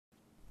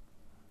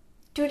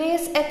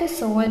Today's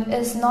episode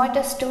is not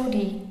a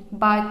story,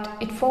 but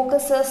it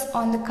focuses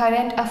on the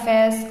current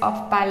affairs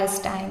of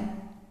Palestine.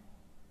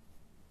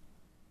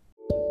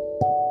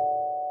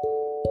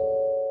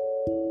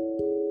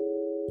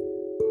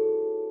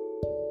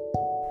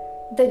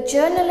 The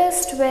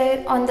journalists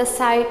were on the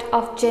site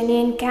of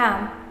Jenin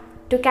camp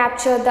to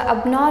capture the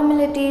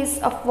abnormalities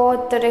of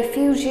what the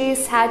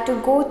refugees had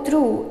to go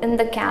through in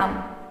the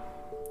camp.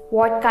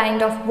 What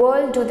kind of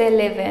world do they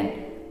live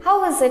in?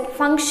 How is it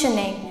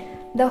functioning?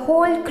 The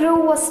whole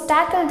crew was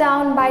tackled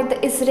down by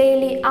the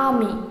Israeli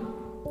army.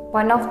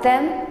 One of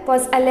them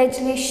was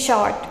allegedly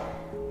shot.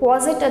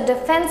 Was it a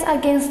defense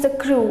against the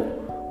crew?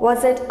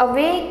 Was it a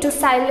way to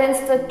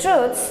silence the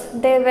truths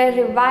they were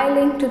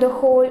revealing to the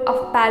whole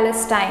of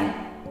Palestine?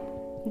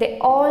 They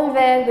all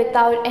were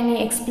without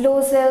any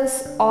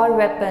explosives or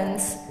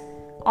weapons.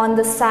 On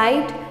the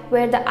site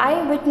where the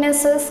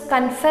eyewitnesses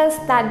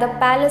confessed that the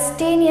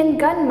Palestinian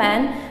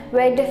gunmen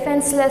were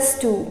defenseless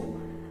too.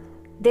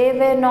 They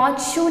were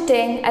not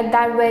shooting at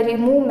that very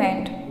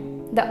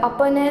moment. The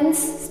opponents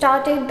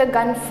started the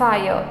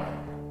gunfire.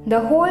 The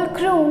whole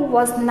crew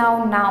was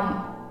now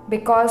numb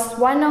because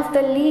one of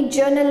the lead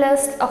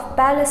journalists of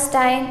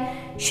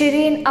Palestine,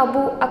 Shireen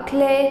Abu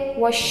Akleh,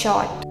 was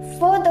shot.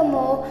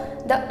 Furthermore,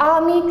 the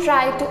army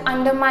tried to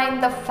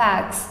undermine the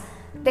facts.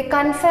 They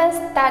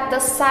confessed that the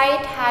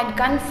site had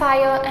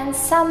gunfire and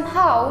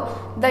somehow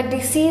the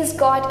disease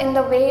got in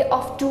the way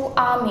of two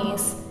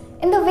armies.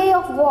 In the way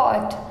of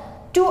what?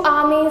 Two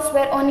armies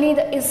where only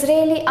the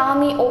Israeli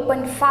army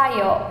opened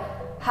fire.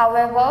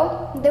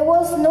 However, there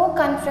was no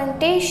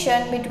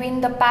confrontation between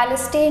the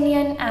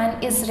Palestinian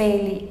and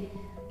Israeli.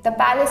 The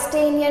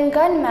Palestinian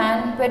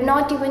gunmen were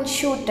not even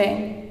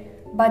shooting.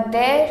 But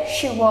there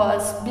she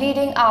was,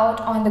 bleeding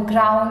out on the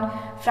ground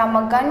from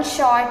a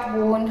gunshot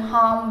wound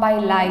harmed by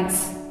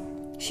lies.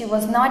 She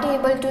was not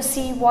able to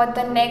see what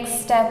the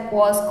next step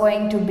was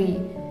going to be,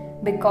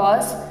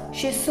 because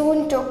she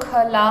soon took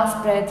her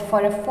last breath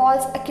for a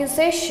false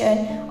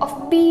accusation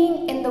of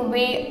being in the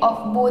way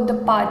of both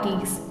the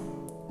parties.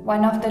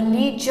 One of the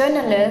lead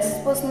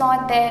journalists was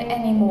not there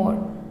anymore.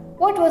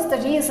 What was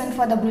the reason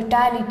for the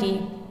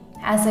brutality?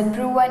 Has it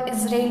proven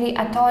Israeli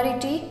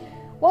authority?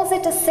 Was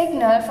it a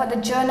signal for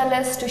the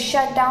journalists to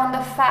shut down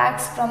the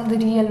facts from the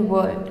real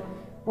world?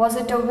 Was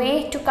it a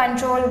way to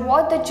control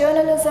what the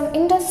journalism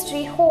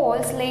industry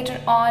holds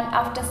later on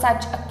after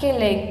such a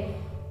killing?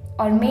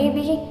 Or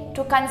maybe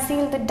to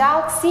conceal the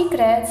dark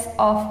secrets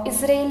of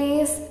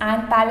Israelis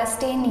and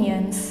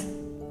Palestinians?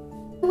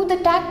 Through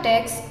the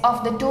tactics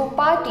of the two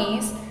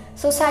parties,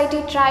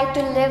 society tried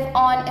to live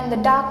on in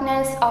the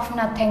darkness of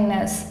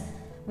nothingness,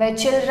 where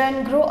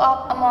children grew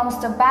up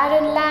amongst the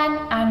barren land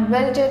and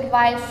wilted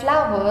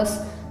wildflowers,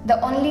 the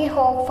only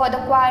hope for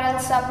the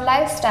quarrelsome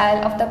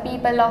lifestyle of the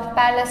people of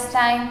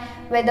Palestine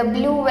were the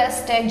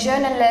blue-vested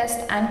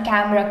journalists and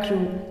camera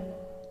crew.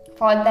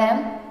 For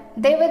them,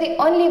 they were the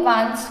only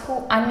ones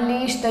who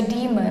unleashed the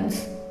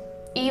demons.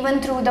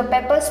 Even through the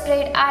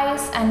pepper-sprayed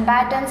eyes and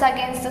batons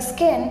against the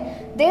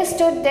skin, they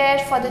stood there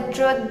for the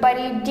truth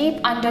buried deep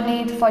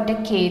underneath for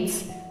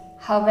decades.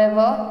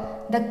 However,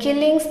 the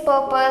killing's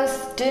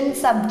purpose didn't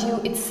subdue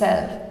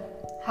itself.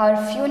 Her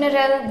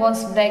funeral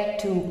was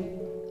wrecked too.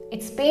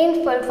 It's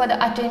painful for the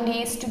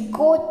attendees to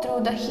go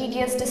through the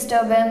hideous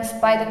disturbance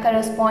by the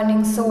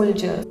corresponding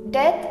soldiers.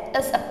 Death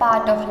is a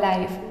part of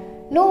life.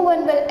 No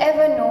one will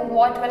ever know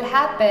what will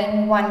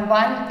happen when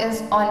one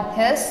is on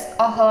his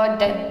or her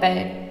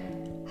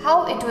deathbed.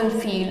 How it will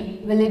feel.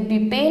 Will it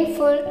be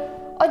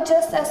painful or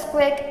just as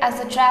quick as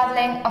the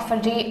traveling of a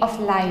ray of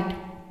light?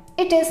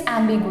 It is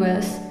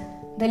ambiguous.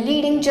 The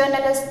leading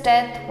journalist's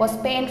death was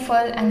painful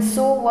and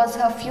so was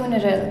her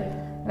funeral,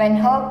 when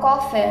her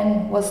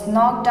coffin was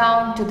knocked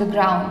down to the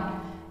ground.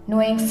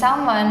 Knowing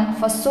someone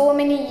for so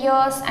many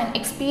years and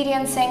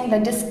experiencing the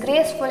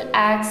disgraceful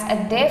acts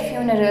at their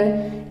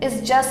funeral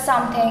is just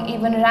something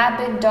even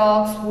rabid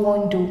dogs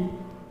won't do.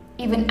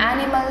 Even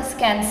animals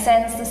can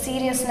sense the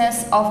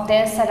seriousness of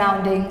their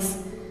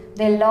surroundings.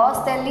 They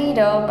lost their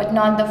leader but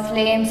not the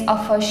flames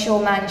of her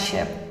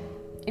showmanship.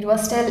 It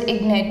was still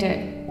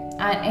ignited,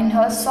 and in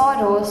her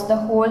sorrows the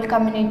whole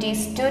community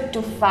stood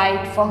to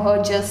fight for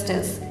her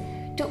justice,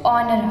 to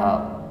honor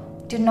her,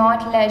 to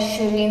not let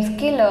Shireen's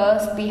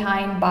killers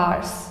behind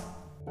bars.